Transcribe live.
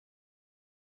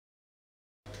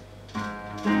I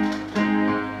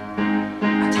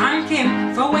thank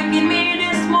Him for waking me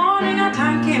this morning. I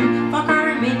thank Him for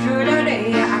carrying me through the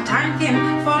day. I thank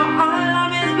Him for all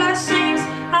of His blessings.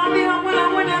 I'll be humble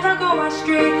and will never go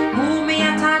astray. Move me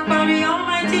attacked by the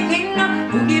Almighty King,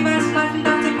 who give us life, and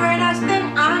that's the greatest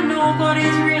thing. I know God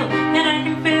is real and I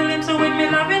can feel Him. So with me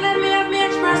loving, let me have me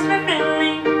express my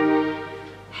feeling.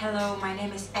 Hello, my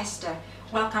name is Esther.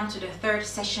 Welcome to the third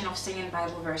session of singing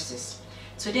Bible verses.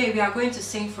 Today we are going to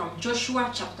sing from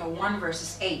Joshua chapter 1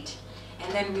 verses 8,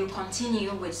 and then we'll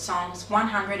continue with Psalms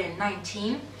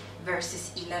 119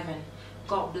 verses 11.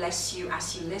 God bless you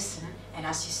as you listen and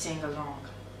as you sing along.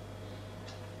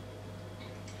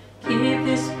 Keep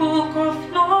this book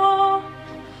of law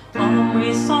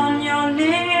always on your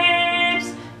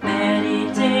lips.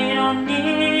 Meditate on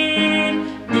it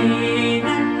day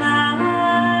and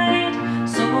night,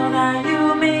 so that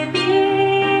you may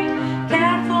be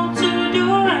careful to do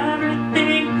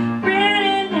everything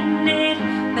written in it,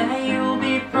 that you'll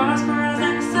be prosperous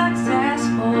and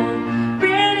successful.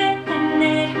 Written in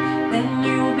it, then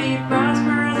you'll be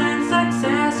prosperous and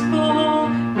successful.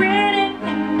 Written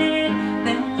in it,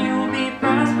 then you'll be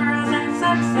prosperous and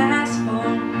successful.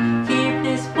 Keep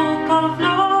this book of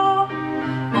law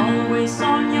always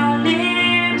on your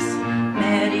lips.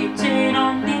 Meditate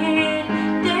on it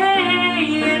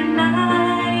day and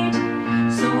night,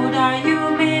 so that you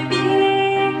may be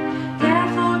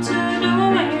careful to do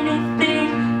anything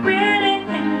written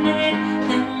in it,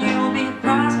 then you'll be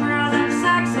prosperous and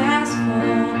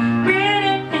successful.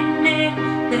 Written in it,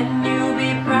 then you'll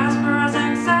be prosperous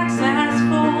and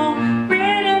successful.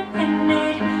 Written in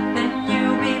it, then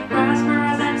you'll be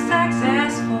prosperous and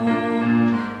successful.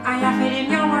 I have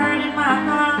hidden your word in my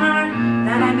heart,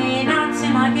 that I may not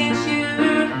sin against you.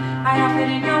 I have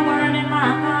hidden your word in my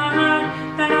heart,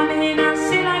 that I may not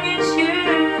sin against you.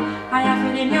 I have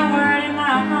hidden your word